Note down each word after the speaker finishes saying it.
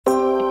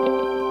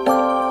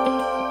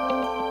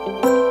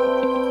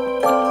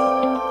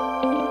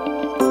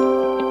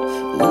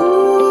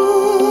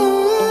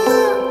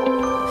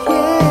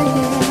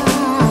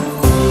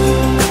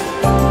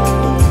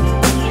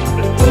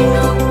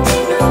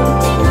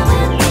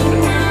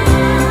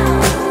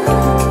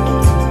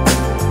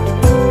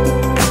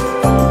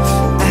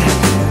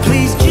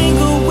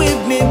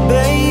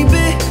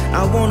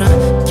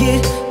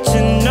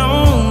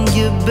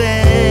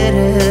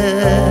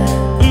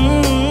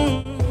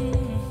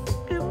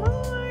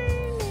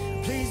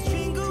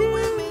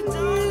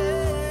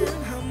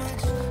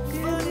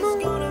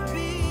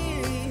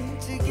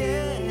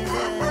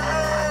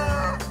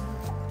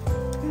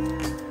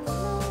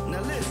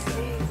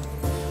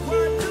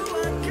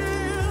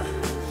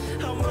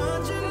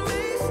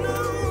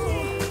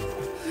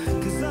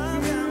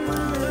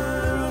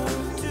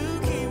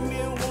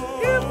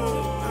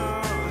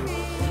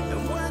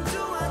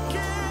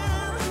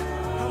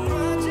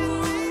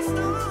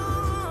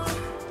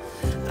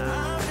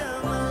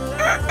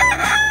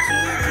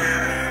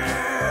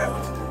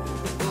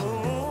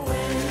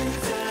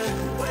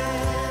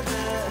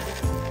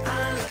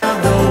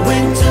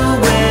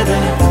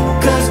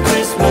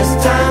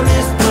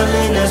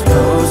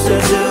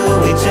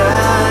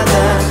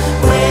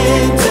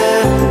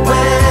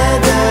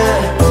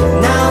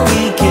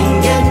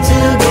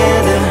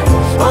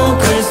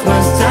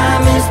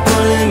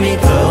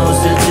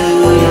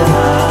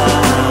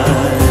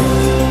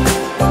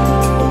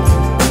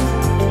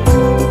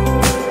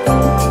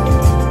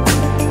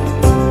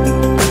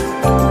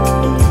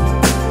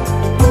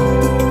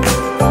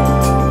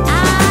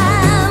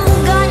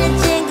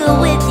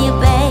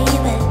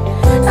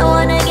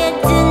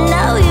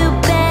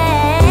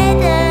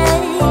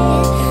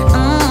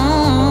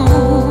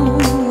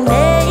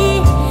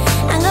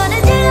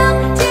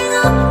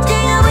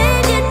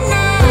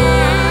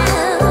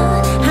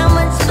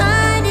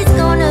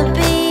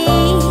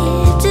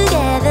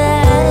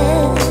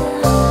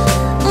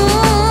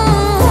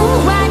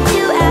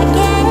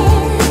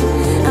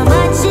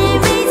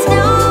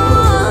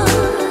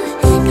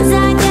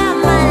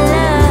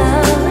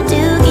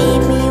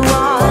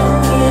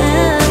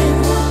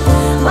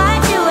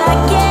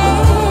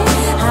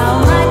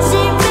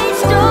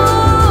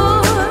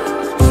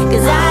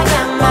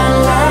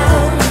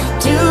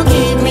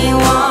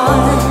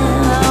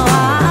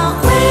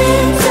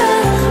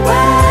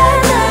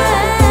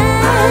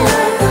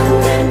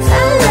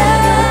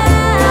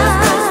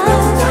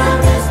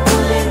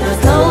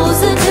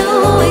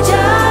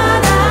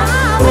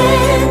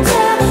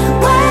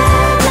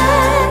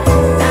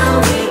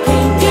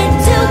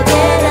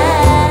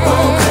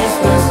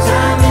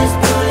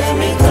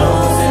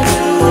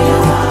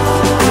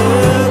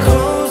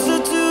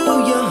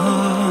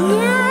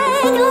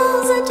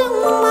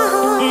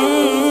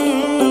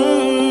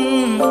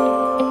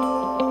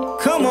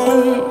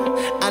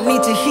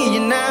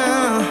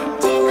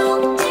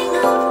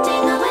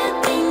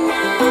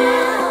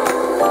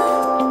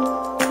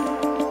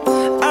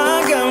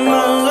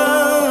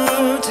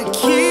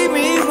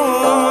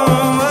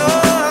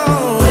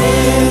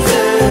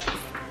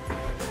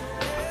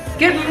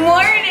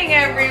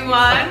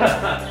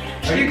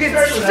You can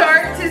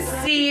start to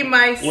see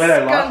my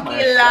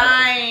skunky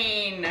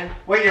line.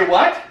 Wait, your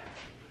what?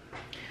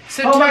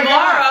 So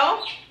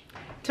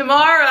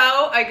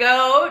tomorrow I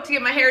go to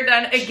get my hair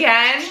done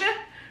again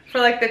for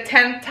like the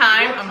 10th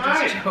time. I'm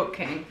just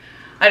joking.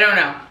 I don't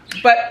know.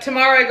 But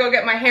tomorrow I go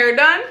get my hair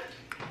done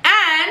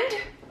and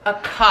a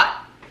cut.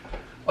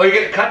 Oh, you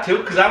get a cut too?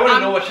 Because I want to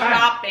know what time. I'm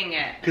chopping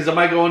it. Because am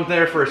I going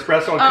there for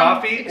espresso and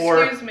coffee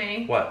or? Excuse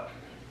me. What?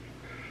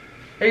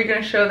 Are you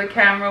going to show the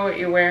camera what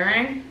you're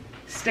wearing?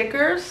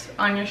 Stickers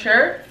on your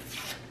shirt?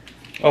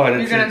 Oh, I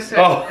didn't see.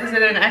 Oh. Is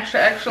it an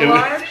extra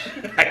large?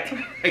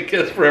 I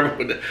guess for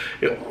everyone.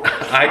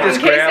 I just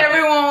In case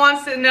everyone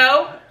wants to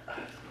know,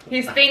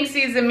 he thinks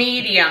he's a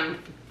medium.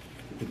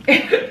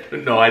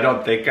 No, I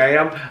don't think I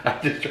am. I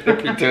just try to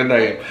pretend I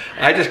am.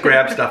 I just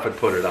grab stuff and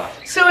put it on.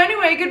 So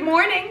anyway, good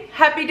morning.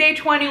 Happy day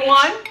 21.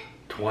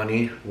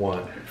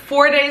 21.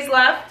 4 days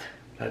left.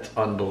 That's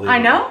unbelievable. I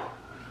know.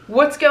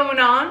 What's going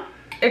on?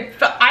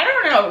 I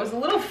don't know. It was a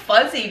little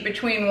fuzzy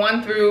between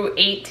 1 through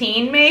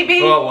 18,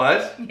 maybe. Oh, it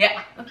was?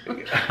 Yeah.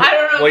 I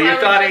don't know. Well, you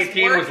thought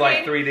 18 was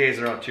like 3 days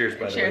in a row. Cheers,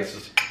 by the way. This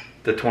is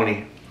the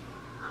 20.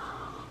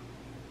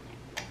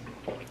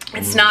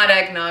 It's not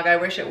eggnog. I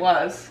wish it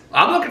was.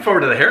 I'm looking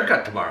forward to the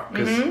haircut tomorrow.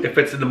 Because if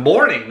it's in the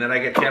morning, then I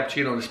get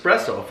cappuccino and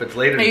espresso. If it's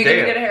later in the day. Are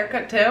you going to get a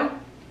haircut too?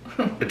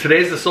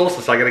 Today's the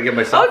solstice. I got to give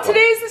myself one.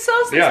 Today's the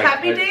solstice. Yeah,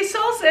 Happy day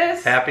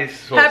solstice. Happy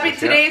solstice.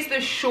 Today's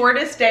the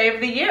shortest day of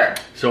the year.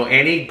 So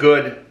any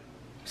good.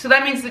 So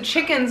that means the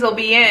chickens will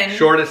be in.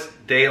 Shortest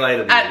daylight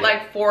of the year. At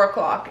like 4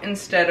 o'clock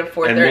instead of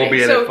 4:30. And we'll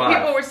be in at 5.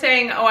 People were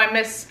saying, oh, I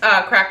miss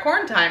crack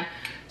corn time.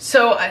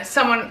 So I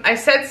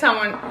answered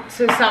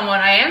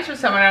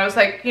someone, I was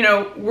like, you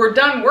know, we're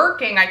done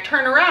working. I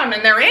turn around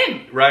and they're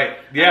in. Right.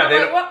 Yeah. They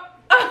like, what?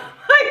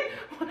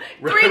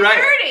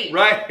 3:30.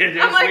 Right. It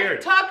is I'm like,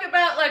 weird. talk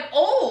about like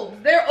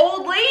old. They're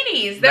old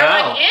ladies. They're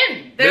like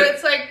in.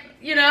 It's like,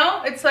 you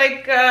know, it's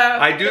like.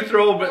 I do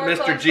throw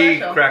Mr. G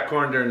crack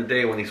corn during the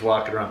day when he's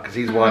walking around because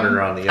he's wandering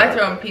around the yard. I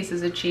throw him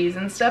pieces of cheese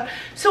and stuff.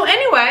 So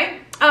anyway,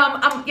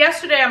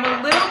 yesterday I'm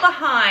a little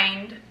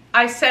behind.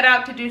 I set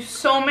out to do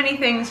so many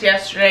things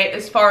yesterday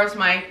as far as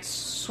my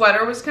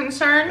sweater was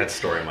concerned. That's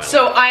story of my life.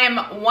 So I am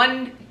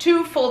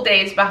 2 full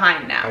days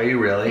behind now. Are you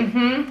really?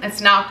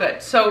 It's not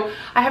good. So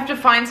I have to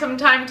find some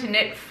time to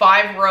knit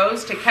 5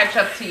 rows to catch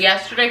up to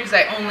yesterday because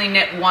I only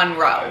knit 1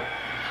 row.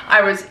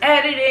 I was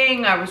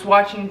editing, I was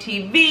watching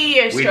TV,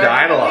 I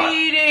started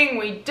reading,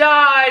 we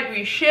died,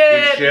 we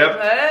shipped.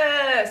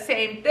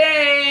 Same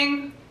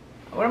thing.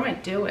 What am I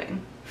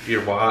doing?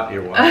 You're wild.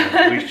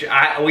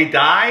 We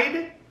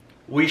died.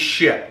 We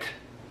shipped.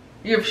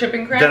 You have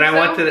shipping cramps? Then I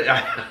went to. I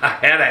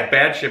had a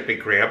bad shipping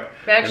cramp.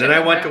 And then I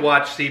went to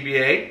watch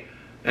CBA.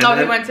 And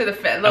we went to the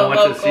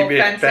local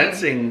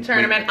fencing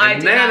tournament.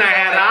 And then I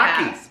had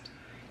hockey.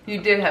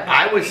 You did have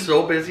hockey. I was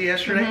so busy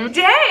yesterday.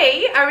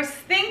 Today, I was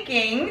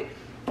thinking,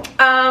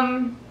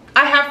 I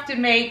have to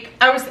make.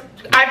 I was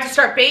I have to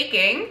start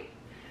baking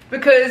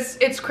because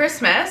it's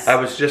Christmas. I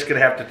was just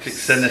gonna have to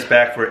send this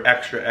back for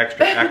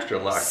extra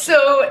large.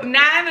 So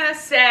Nana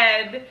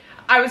said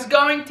I was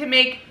going to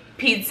make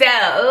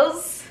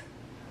pizzelles.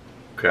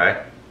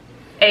 Okay.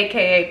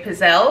 AKA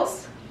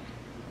pizzelles.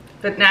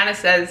 But Nana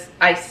says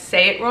I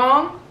say it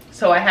wrong,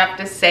 so I have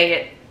to say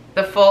it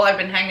the full. I've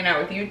been hanging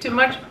out with you too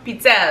much.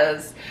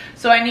 Pizzelles.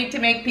 So I need to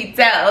make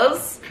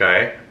pizzelles.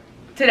 Okay.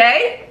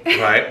 Today?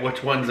 Right.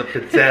 Which one's a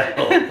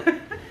pizzelle?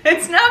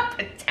 It's not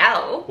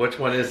Patel. Which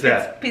one is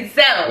that? It's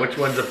Pizelle. Which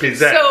one's a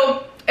pizzelle?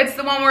 So it's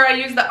the one where I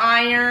use the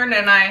iron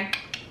and I,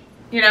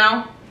 you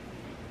know,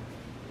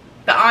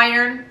 the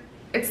iron.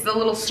 It's the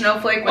little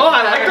snowflake. With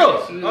I like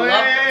those. So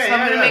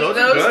I'm gonna make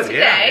those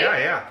today.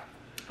 Yeah.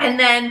 And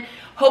then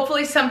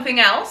hopefully something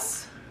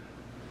else.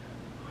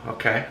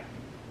 Okay.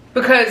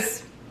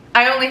 Because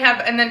I only have,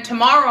 and then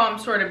tomorrow I'm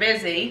sort of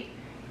busy.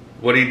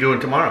 What are you doing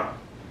tomorrow?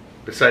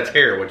 Besides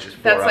hair, which is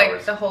 4 hours. That's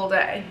like the whole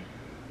day.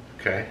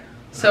 Okay.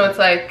 So it's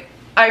like,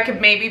 I could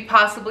maybe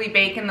possibly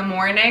bake in the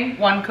morning,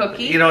 1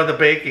 cookie. You know, the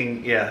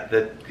baking, yeah.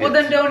 Well,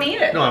 then don't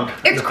eat it. No,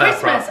 it's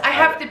Christmas. I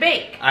have to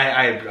bake.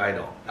 I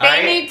know.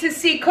 They need to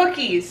see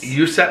cookies.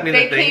 You sent me the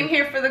thing. They came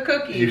here for the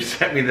cookies. You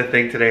sent me the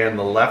thing today on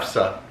the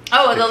Lefse.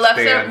 Oh, the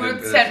Lefse.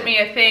 Ruth sent me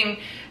a thing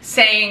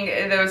saying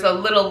there was a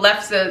little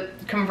Lefse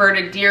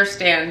converted deer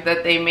stand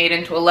that they made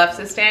into a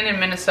Lefse stand in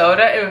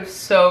Minnesota. It was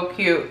so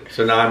cute.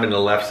 So now I'm in the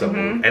Lefse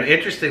mood. And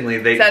interestingly,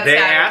 they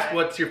asked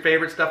what's your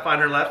favorite stuff on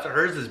her Lefse.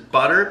 Hers is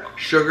butter,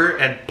 sugar,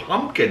 and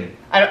pumpkin.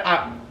 I don't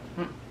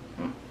know.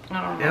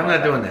 Yeah, I'm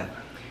not doing that.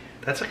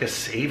 That's like a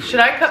savory. Should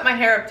I cut my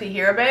hair up to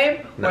here,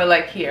 babe? No. Or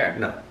like here?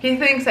 No. He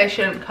thinks I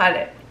shouldn't cut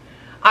it.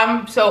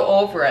 I'm so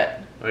over it.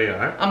 Oh, you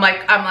are? I'm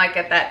like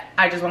at that.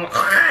 I just want to.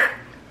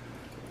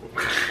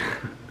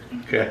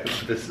 Okay,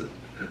 this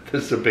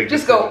is a big.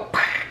 Just decision. go.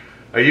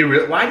 Are you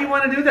real? Why do you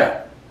want to do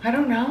that? I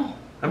don't know.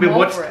 I mean,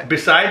 what's it.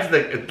 besides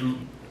the?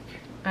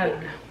 I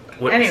don't know.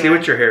 See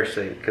what your hair's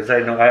saying, because I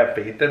know I have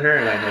faith in her,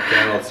 and I know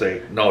Ken will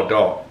say no,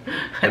 don't,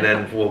 and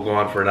then we'll go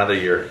on for another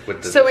year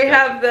with this. So we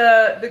have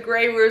the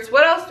gray roots.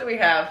 What else do we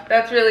have?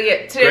 That's really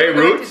it. Today gray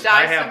we're going roots. to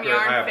dye I have some gray,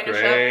 yarn, I have finish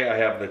gray. up. I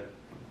have the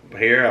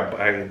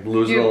hair. I'm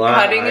losing You a lot.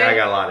 cutting it? I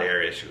got a lot of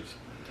hair issues.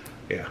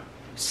 Yeah.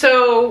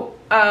 So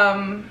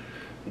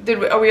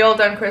are we all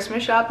done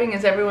Christmas shopping?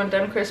 Is everyone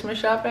done Christmas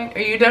shopping? Are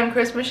you done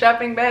Christmas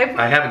shopping, babe?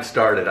 I haven't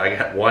started. I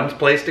got one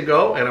place to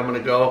go, and I'm going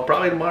to go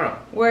probably tomorrow.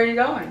 Where are you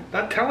going?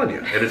 Not telling you.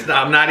 And it's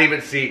not. I'm not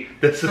even. See,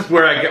 this is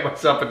where I get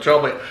myself in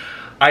trouble.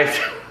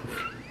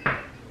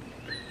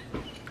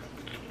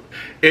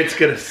 It's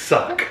gonna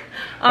suck.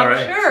 I'm all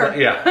right? sure. So,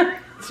 yeah.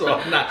 So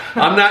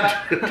I'm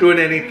not doing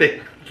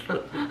anything.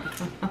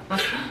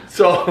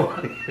 So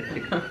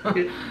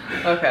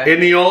okay. In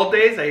the old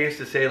days, I used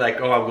to say like,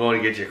 "Oh, I'm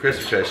going to get you a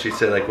Christmas present." She'd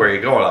say like, "Where are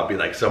you going?" I'll be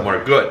like,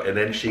 "Somewhere good." And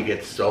then she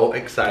gets so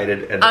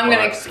excited, and I'm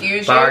gonna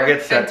excuse you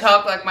and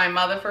talk like my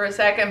mother for a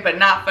second, but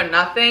not for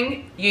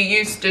nothing. You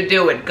used to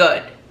do it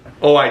good.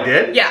 Oh, I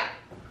did? Yeah.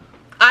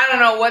 I don't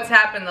know what's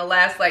happened the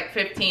last like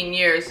 15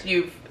 years.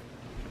 You've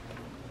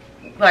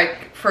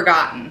like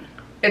forgotten.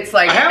 It's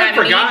like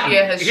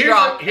amnesia has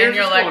struck, and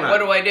you're like, "What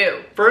do I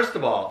do?" First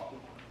of all.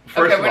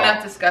 Okay, we're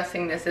not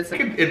discussing this. It's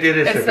it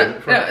is. No,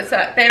 it's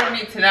not. They don't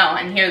need to know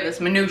and hear this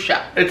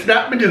minutia. It's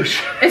not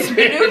minutia. It's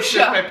minutia. It's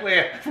just my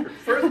plan.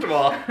 First of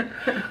all,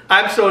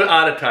 I'm so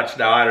out of touch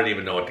now. I don't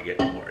even know what to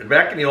get anymore. And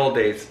back in the old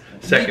days,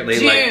 secondly,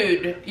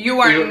 dude, you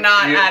are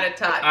not out of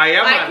touch. I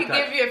am. I can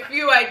give you a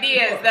few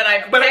ideas that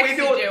I've texted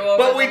you over.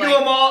 But we do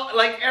them all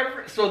like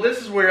every. So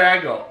this is where I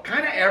go.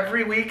 Kind of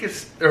every week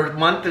or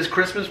month is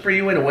Christmas for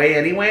you in a way,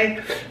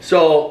 anyway.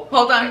 So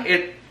hold on.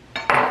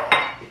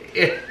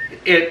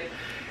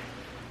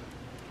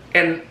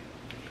 And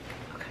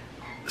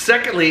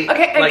secondly,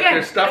 okay, like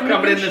there's stuff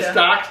coming in the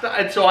stock,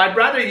 and so I'd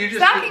rather you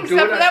just stocking do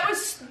stuff. it. That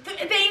was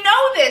they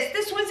know this.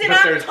 This was in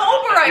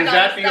October. Is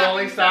that the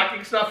only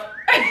stocking stuff?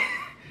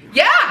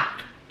 Yeah,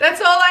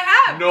 that's all I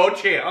have. No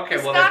chance. Okay,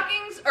 the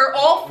stockings are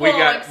all full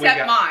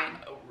except mine.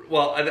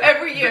 Well,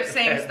 every year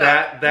same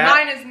stuff.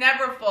 Mine is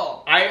never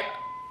full.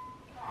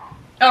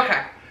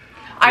 Okay.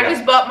 I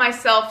just bought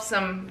myself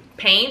some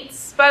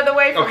paints, by the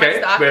way, for my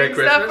stocking Merry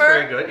Christmas. stuffer.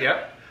 Very good.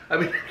 Yep. I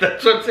mean,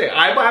 that's what I'm saying.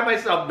 I buy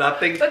myself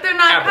nothing. But they're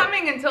not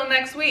coming until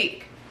next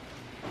week.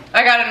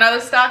 I got another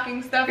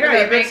stocking stuffer.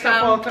 Yeah, you make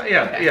stuff all the time.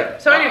 Yeah, okay. yeah.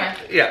 So anyway.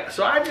 Yeah,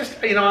 so I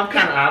just, I'm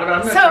kind of out of it.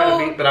 I'm not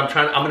trying to be, but I'm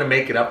going to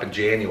make it up in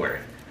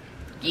January.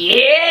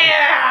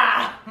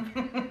 Yeah!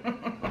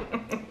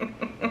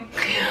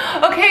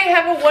 Okay,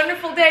 have a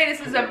wonderful day.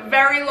 This is a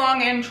very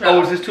long intro.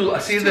 Oh, is this too long?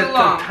 See, too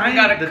long. We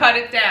got to cut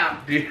it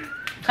down.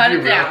 Cut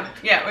it down.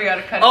 Yeah, we got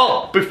to cut it down.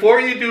 Oh, before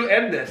you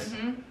end this.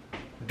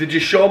 Did you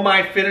show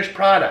my finished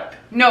product?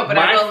 No, but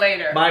I will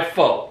later. My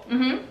faux.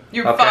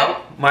 Your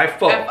faux? My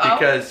faux,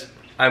 because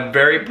I'm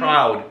very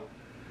proud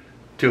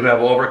to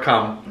have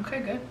overcome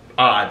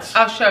odds.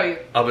 I'll show you.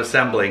 Of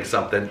assembling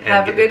something.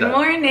 Have a good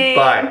morning.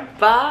 Bye.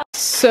 Bye.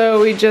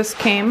 So we just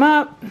came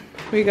up.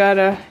 We got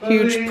a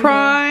huge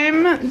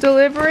Prime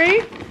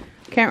delivery.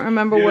 Can't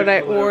remember what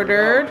I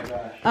ordered.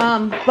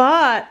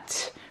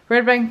 But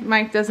Red Bank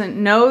Mike doesn't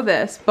know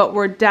this, but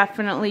we're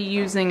definitely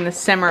using the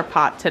simmer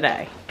pot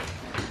today.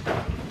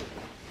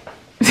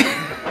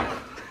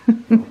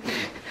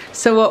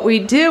 So what we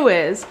do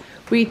is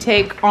we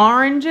take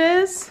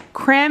oranges,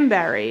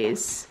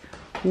 cranberries,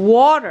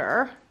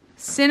 water,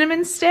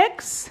 cinnamon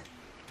sticks,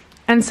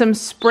 and some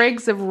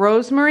sprigs of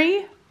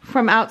rosemary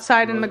from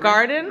outside in the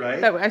garden. Right.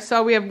 That I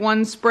saw we have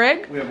one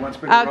sprig. We have one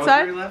sprig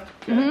outside. of rosemary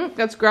left? Okay.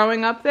 That's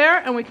growing up there,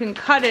 and we can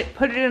cut it,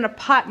 put it in a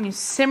pot, and you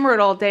simmer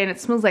it all day, and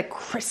it smells like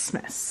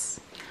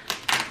Christmas.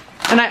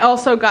 And I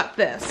also got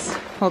this.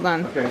 Hold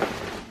on. Okay.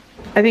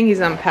 I think he's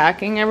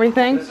unpacking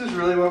everything. This is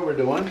really what we're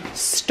doing?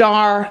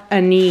 Star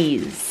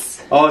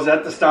anise. Oh, is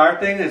that the star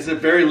thing? It's a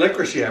very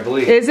licoricey, I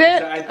believe. Is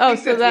it? Oh,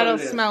 so that'll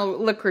smell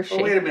licoricey.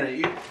 Oh, wait a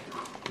minute.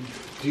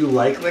 Do you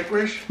like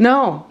licorice?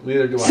 No.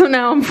 Neither do I. So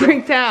now I'm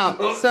freaked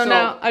out. So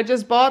now I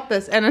just bought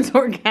this and it's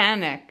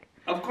organic.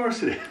 Of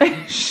course it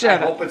is.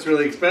 Shut I up. hope it's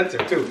really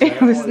expensive too. It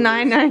was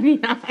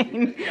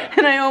 $9.99,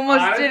 and I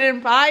almost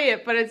didn't buy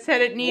it, but it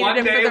said it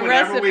needed it for the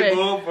recipe. One day, whenever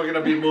we move, we're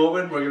gonna be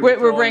moving.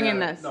 We're bringing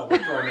this. No, we're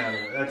throwing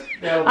that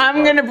away.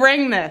 I'm gonna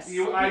bring this.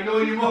 I know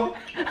you won't.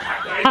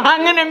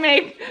 I'm gonna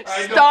make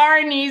star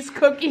anise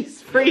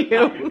cookies for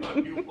you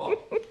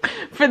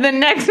for the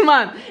next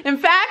month. In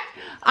fact,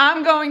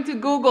 I'm going to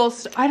Google.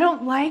 I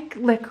don't like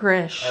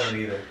licorice. I don't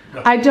either.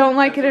 No. I don't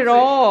like it at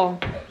all.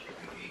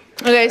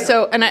 Okay,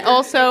 so, and I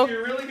also,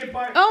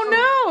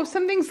 oh no,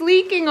 something's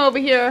leaking over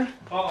here.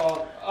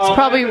 Uh-oh. It's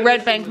probably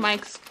Red Bank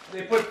Mike's.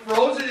 They put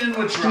frozen in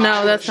with dry.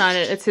 No, that's not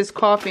it. It's his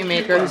coffee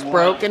maker who's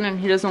broken and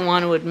he doesn't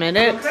want to admit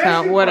it,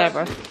 so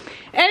whatever.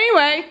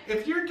 Anyway.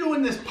 If you're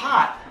doing this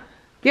pot.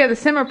 Yeah, the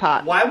simmer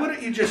pot. Why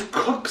wouldn't you just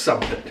cook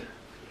something?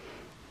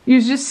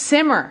 You just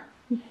simmer.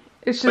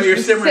 It's just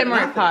a simmer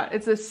nothing. pot.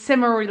 It's a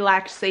simmer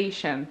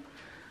relaxation.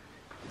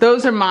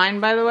 Those are mine,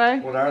 by the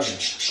way. What are they?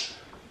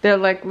 They're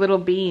like little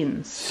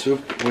beans.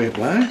 Wait,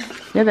 what?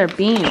 Yeah, they're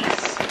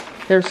beans.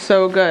 They're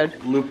so good.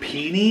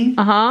 Lupini?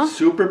 Uh-huh.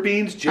 Super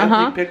beans,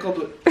 gently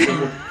pickled.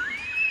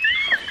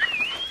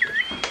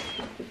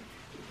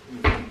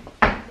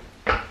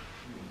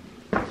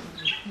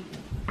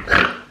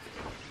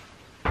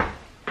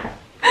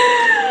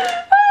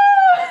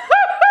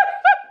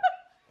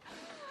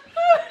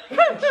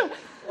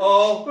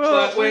 Oh,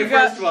 but wait,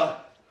 first of all.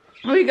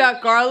 We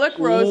got garlic,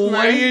 rosemary.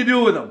 What do you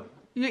do with them?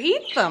 You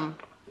eat them.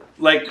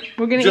 Like,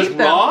 we're gonna just eat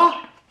them.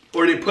 raw?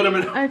 Or do you put them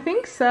in? I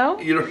think so.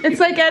 You it's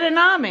like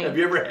edamame. Have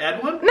you ever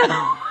had one?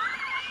 No.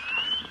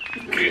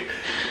 Can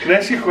I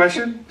ask you a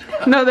question?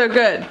 No, they're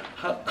good.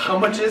 How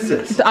much is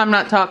this? I'm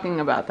not talking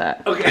about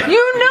that. Okay.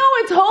 You know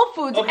it's Whole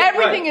Foods. Okay,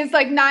 everything right. is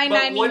like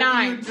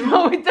 $9.99.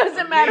 So it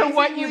doesn't matter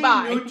what you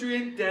buy.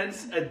 Nutrient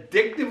dense,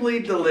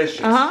 addictively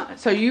delicious.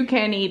 So you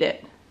can't eat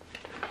it.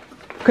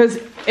 Because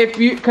if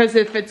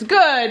it's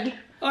good,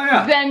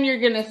 then you're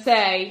gonna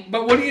say.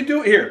 But what do you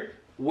do here?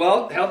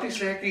 Well, healthy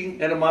snacking,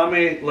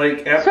 edamame,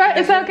 like it's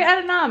like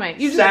edamame.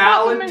 You just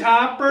salad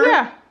topper.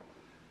 Yeah.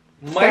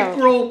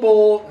 Micro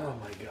bowl. Oh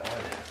my god.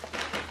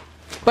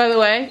 By the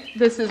way,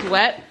 this is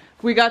wet.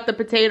 We got the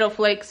potato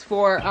flakes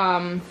for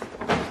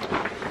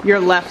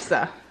your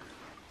lefse.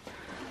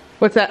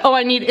 What's that? Oh,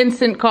 I need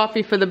instant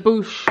coffee for the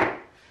bouche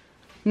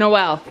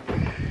Noel.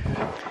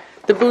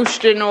 The bouche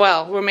de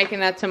Noel. We're making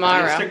that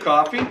tomorrow. Instant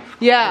coffee?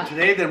 Yeah. And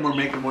today, then we're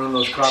making one of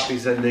those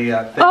coffees in the. You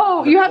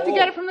have to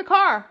get it from the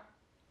car.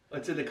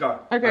 It's in the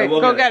car. Okay,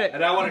 go get it.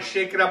 And I want to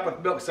shake it up with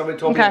milk. Somebody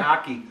told me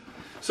hockey.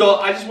 So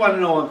I just want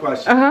to know one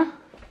question.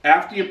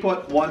 After you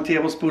put 1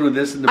 tablespoon of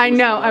this in the. I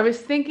know. I was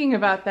thinking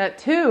about that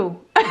too.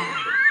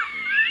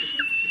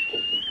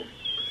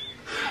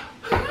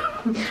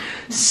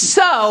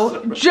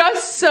 So,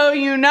 just so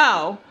you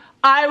know,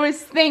 I was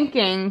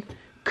thinking,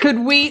 could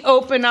we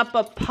open up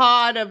a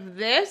pot of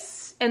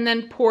this and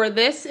then pour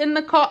this in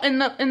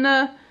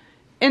the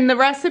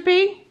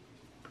recipe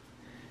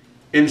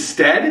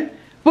instead?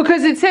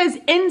 Because it says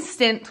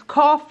instant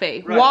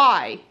coffee. Right.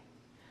 Why?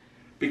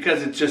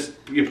 Because it's just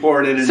you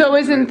pour it in. So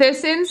isn't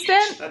this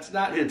instant? That's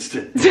not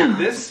instant.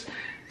 This.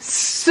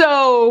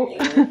 So.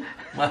 Oh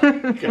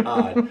my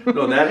God!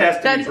 No, that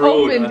has to be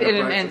brewed. That's opened in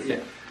an instant.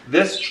 Yeah.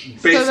 This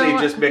basically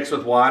just mixed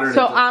with water.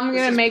 So I'm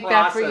gonna make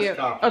that for you.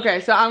 Coffee. Okay,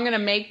 so I'm gonna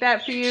make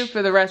that for you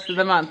for the rest of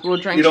the month. We'll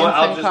drink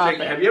instant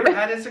coffee. Have you ever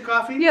had instant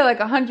coffee? Yeah, like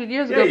 100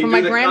 years ago from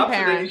my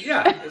grandparents.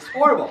 It's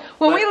horrible.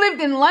 When we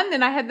lived in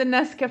London, I had the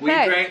Nescafe. We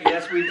drank.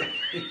 Yes, we did.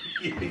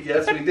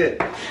 Yes, we did.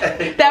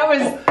 That was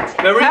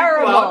terrible.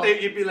 Remember, you go out there,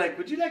 you'd be like,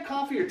 "Would you like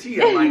coffee or tea?"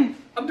 I'm like,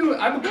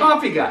 I'm a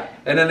coffee guy.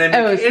 And then they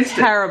make it was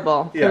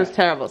terrible. Yeah. It was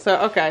terrible. So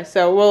okay,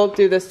 so we'll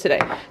do this today.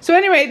 So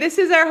anyway, this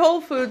is our Whole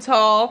Foods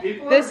haul.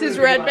 This is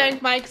Red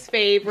Bank Mike's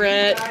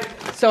favorite.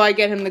 So I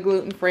get him the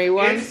gluten-free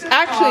ones.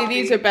 Actually,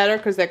 these are better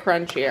because they're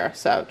crunchier.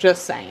 So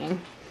just saying.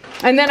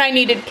 And then I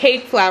needed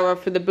cake flour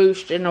for the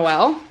bouche de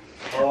Noel.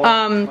 Oh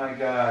my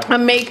God!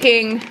 I'm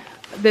making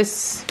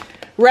this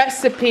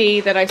recipe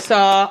that I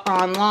saw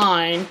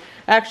online.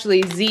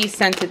 Actually, Z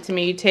sent it to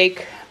me. You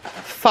take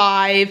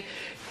 5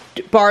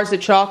 bars of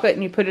chocolate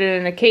and you put it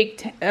in a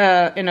cake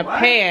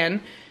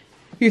pan.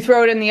 You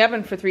throw it in the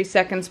oven for 3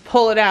 seconds,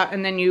 pull it out,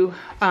 and then you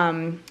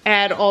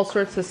add all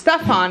sorts of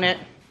stuff on it.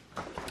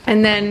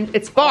 And then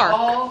it's bark.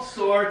 All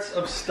sorts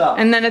of stuff.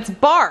 And then it's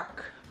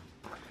bark.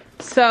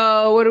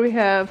 So what do we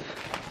have?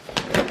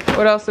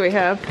 What else do we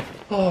have?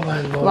 Oh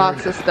my Lord.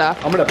 Lots of stuff.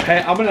 I'm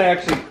gonna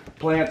actually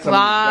plant some.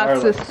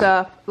 Lots of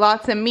stuff.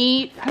 Lots of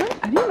meat.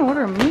 I didn't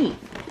order meat.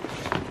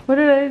 What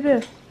did I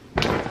do?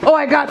 Oh,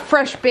 I got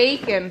fresh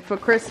bacon for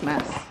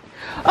Christmas.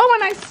 Oh,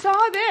 and I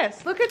saw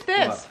this. Look at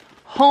this. What?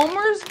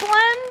 Homer's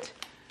Blend.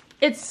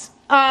 It's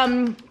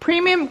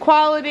premium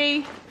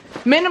quality,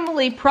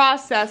 minimally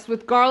processed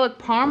with garlic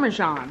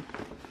parmesan.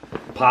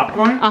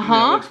 Popcorn? Uh-huh.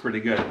 Yeah, it looks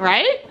pretty good.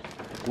 Right?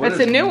 That's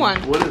a new one.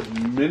 What is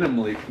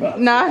minimally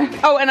processed? No.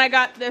 Oh, and I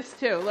got this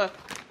too. Look.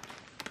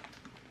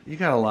 You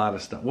got a lot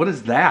of stuff. What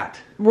is that?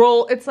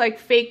 Roll. It's like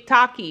fake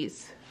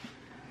Takis,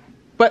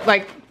 but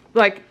like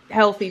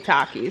healthy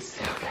Takis.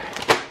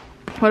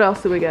 What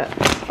else do we get?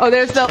 Oh,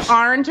 there's the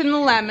orange and the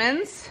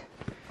lemons.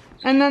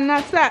 And then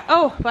that's that.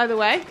 Oh, by the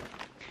way,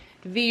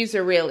 these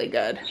are really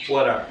good.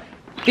 What are?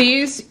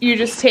 These you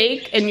just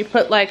take and you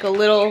put like a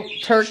little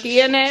turkey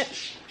in it.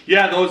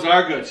 Yeah, those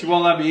are good. She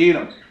won't let me eat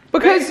them.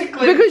 Because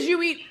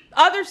you eat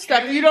other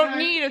stuff. You don't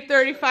need a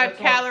 35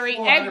 calorie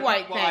egg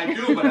white thing. Well, I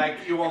do,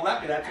 but you won't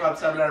let me. That's why I'm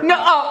 $700. No,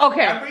 oh,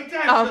 okay. Every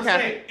time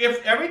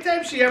every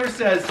time she ever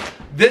says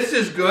this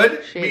is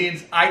good,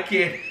 means I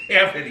can't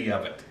have any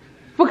of it.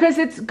 Because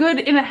it's good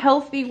in a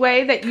healthy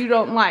way that you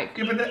don't like.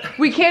 Yeah, but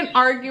we can't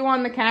argue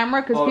on the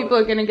camera because people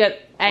are gonna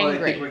get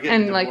angry. Think we're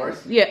getting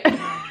divorced? Yeah.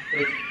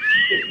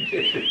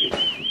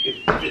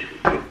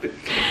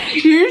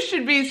 You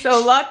should be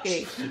so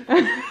lucky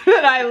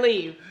that I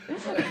leave.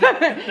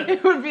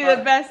 It would be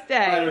the best day.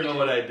 I don't know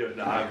what I'd do.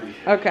 No,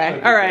 okay,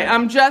 all right.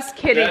 I'm just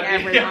kidding,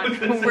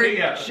 everyone.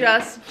 We're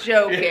just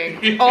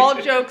joking. All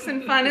jokes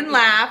and fun and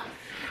laugh.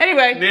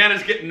 Anyway.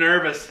 Nana's getting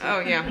nervous. Oh,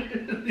 yeah.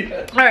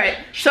 All right,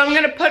 so I'm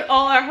going to put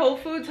all our Whole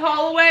Foods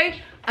haul away.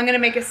 I'm going to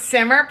make a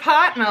simmer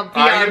pot, and I'll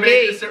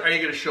BRB. Are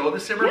you going to show the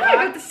simmer pot? Yeah,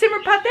 I got the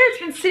simmer pot there.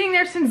 It's been sitting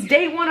there since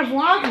day one of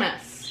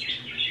Vlogmas.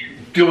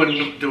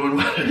 Doing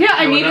what? Yeah,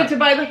 I needed to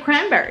buy the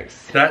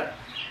cranberries. That?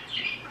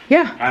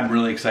 Yeah. I'm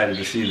really excited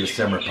to see the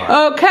simmer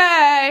pot.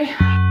 Okay.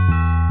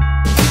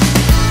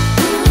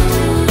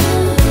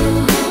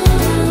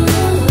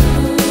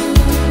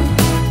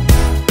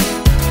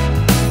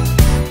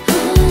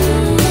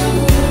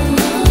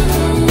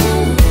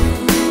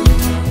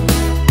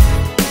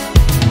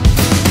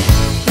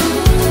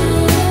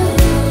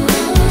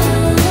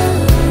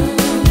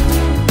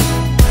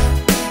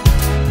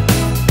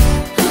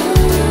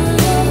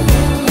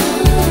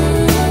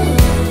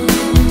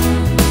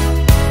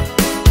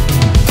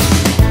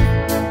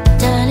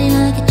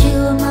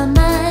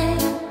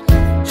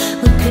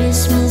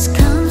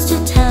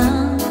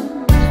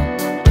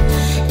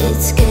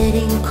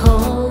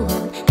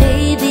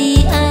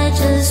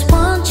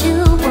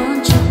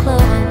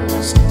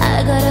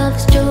 I got all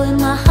this joy in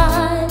my heart.